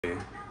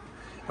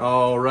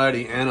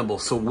Alrighty, Anibal.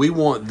 So we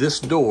want this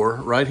door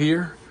right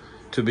here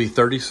to be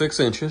 36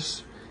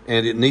 inches,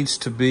 and it needs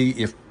to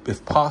be,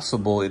 if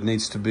possible, it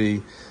needs to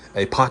be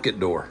a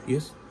pocket door.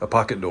 Yes. A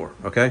pocket door,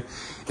 okay?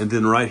 And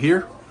then right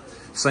here,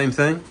 same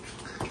thing,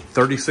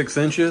 36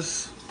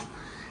 inches.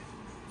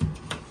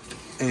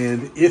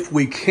 And if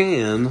we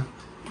can,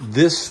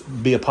 this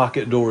be a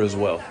pocket door as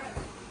well,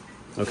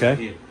 okay?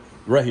 Here.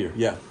 Right here,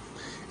 yeah.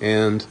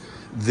 And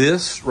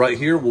this right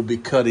here will be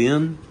cut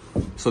in.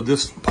 So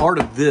this part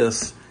of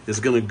this is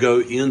going to go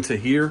into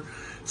here.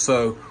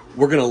 So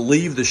we're going to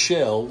leave the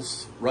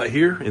shelves right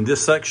here in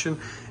this section,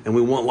 and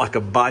we want like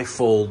a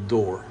bifold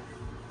door.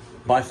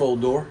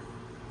 Bifold door,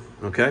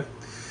 okay?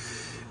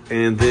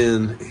 And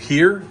then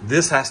here,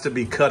 this has to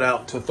be cut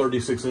out to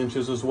 36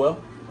 inches as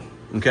well,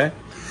 okay?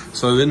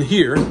 So then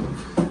here,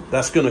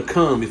 that's going to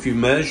come, if you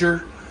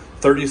measure,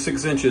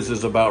 36 inches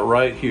is about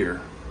right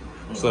here.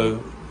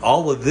 So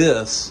all of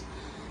this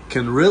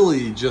can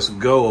really just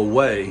go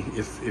away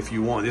if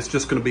you want. It's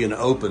just going to be an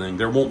opening.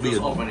 There won't be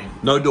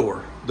no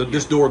door.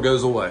 This door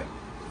goes away.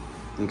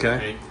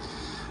 Okay.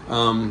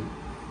 And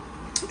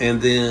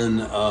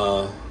then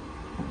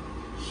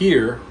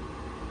here,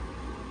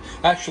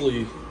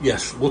 actually,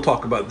 yes, we'll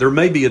talk about. There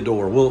may be a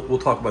door. We'll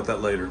talk about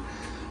that later.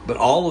 But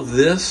all of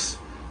this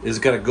is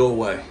got to go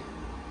away.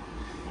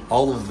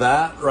 All of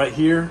that right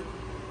here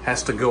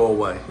has to go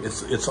away.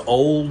 It's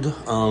old.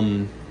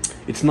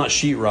 It's not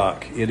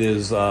sheetrock. It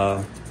is.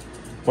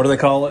 What do they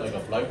call it? Like a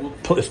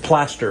plywood? It's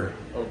plaster.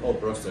 Oh,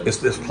 plaster.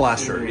 It's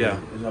plaster, yeah.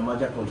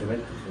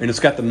 And it's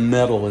got the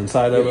metal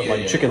inside of it,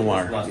 like chicken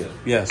wire.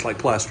 Yeah, it's like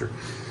plaster.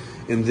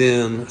 And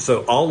then,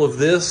 so all of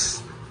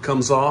this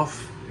comes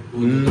off,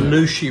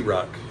 new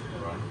sheetrock.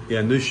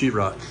 Yeah, new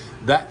sheetrock.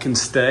 That can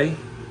stay.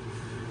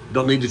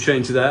 Don't need to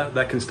change that.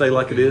 That can stay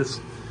like it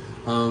is.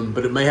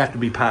 But it may have to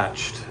be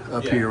patched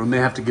up here. We may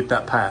have to get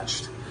that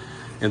patched.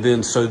 And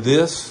then, so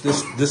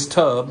this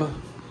tub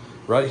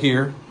right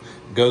here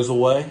goes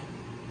away.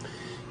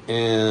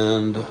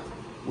 And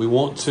we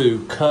want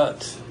to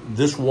cut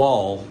this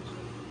wall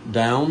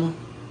down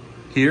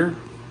here.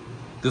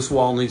 This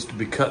wall needs to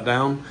be cut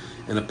down,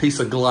 and a piece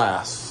of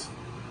glass,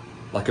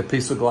 like a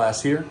piece of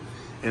glass here.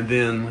 And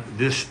then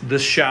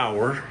this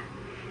shower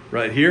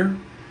right here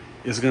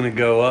is going to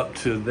go up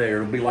to there.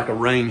 It'll be like a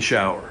rain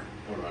shower.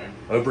 All right.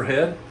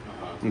 Overhead.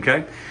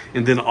 Okay.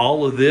 And then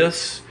all of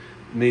this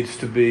needs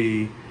to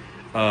be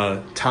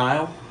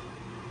tile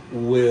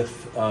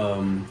with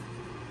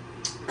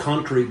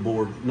concrete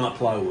board, not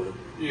plywood.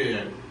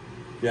 Yeah.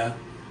 Yeah.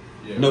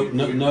 No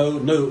sheetrock.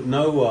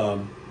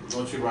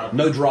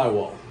 No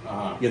drywall.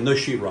 Yeah, no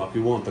sheetrock.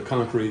 You want the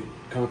concrete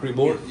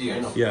board? Yeah, I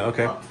know. Yeah,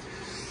 okay.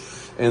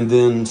 And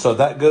then so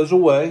that goes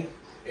away.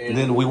 And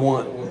then we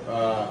want.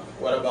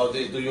 What about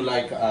this? Do you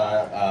like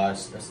a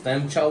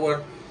standing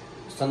shower,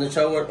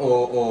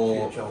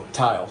 or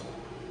Tile?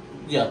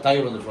 Yeah,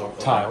 tile on the floor.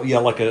 Tile. Yeah,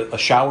 like a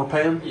shower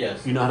pan.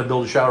 Yes. You know how to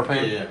build a shower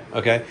pan? Yeah.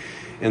 Okay.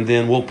 And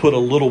then we'll put a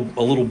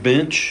little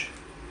bench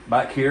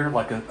back here,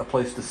 like a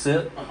place to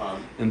sit,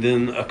 and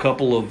then a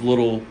couple of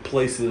little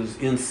places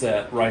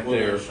inset right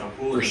there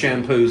for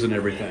shampoos and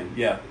everything.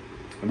 Yeah,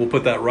 and we'll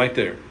put that right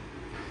there,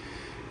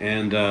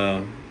 and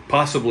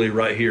possibly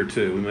right here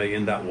too. We may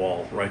end that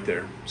wall right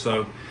there.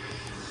 So,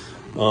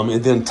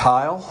 and then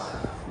tile.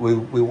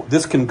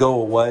 This can go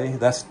away.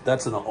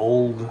 That's an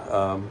old.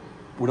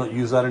 We don't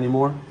use that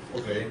anymore.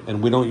 Okay.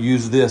 And we don't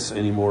use this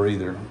anymore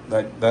either.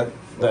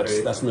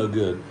 That's no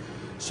good.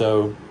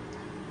 So,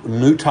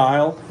 new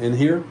tile in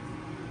here.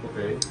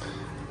 Okay.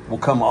 Will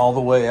come all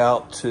the way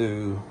out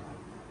to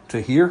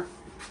here.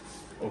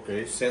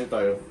 Okay. Same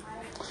tile.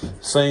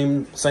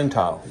 Same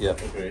tile.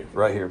 Yep. Okay.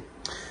 Right here.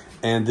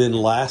 And then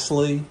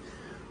lastly,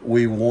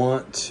 we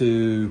want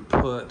to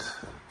put,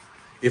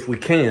 if we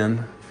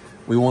can,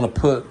 we want to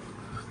put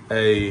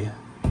a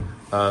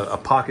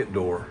pocket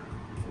door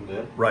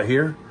right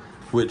here,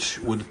 which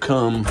would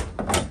come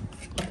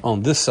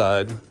on this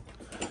side.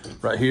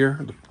 Right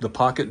here, the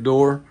pocket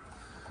door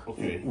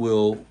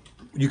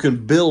you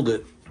can build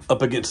it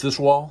up against this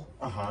wall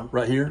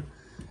right here,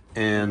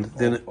 and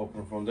then it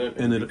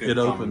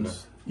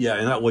opens. Yeah,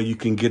 and that way you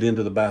can get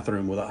into the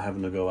bathroom without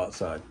having to go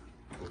outside.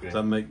 Okay. Does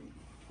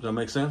that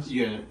make sense?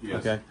 Yeah.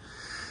 Yes. Okay.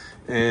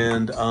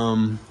 And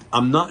I'm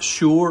not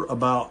sure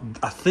about.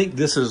 I think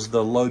this is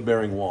the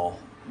load-bearing wall.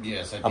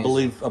 Yes, I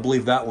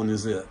believe that one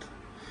is it.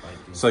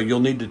 So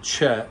you'll need to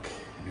check.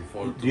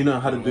 Do you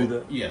know how to do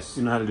that? Yes.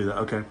 You know how to do that.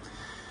 Okay.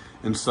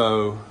 And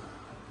so,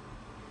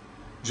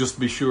 just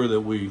be sure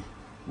that we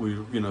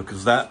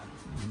because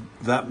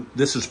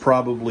this is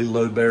probably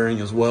load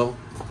bearing as well,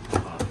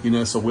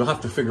 so we'll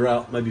have to figure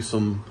out maybe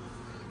some,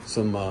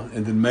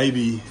 and then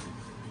maybe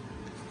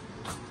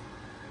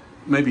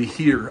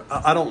here.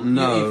 I don't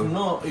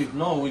know. If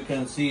no, we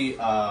can see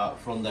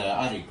from the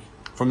attic.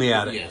 From the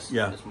attic. Yes.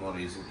 Yeah. It's more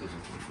easy.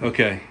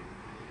 Okay.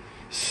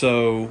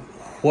 So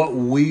what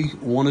we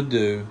want to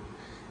do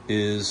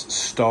is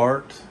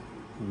start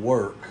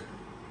work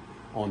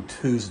on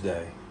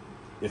Tuesday,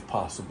 if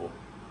possible.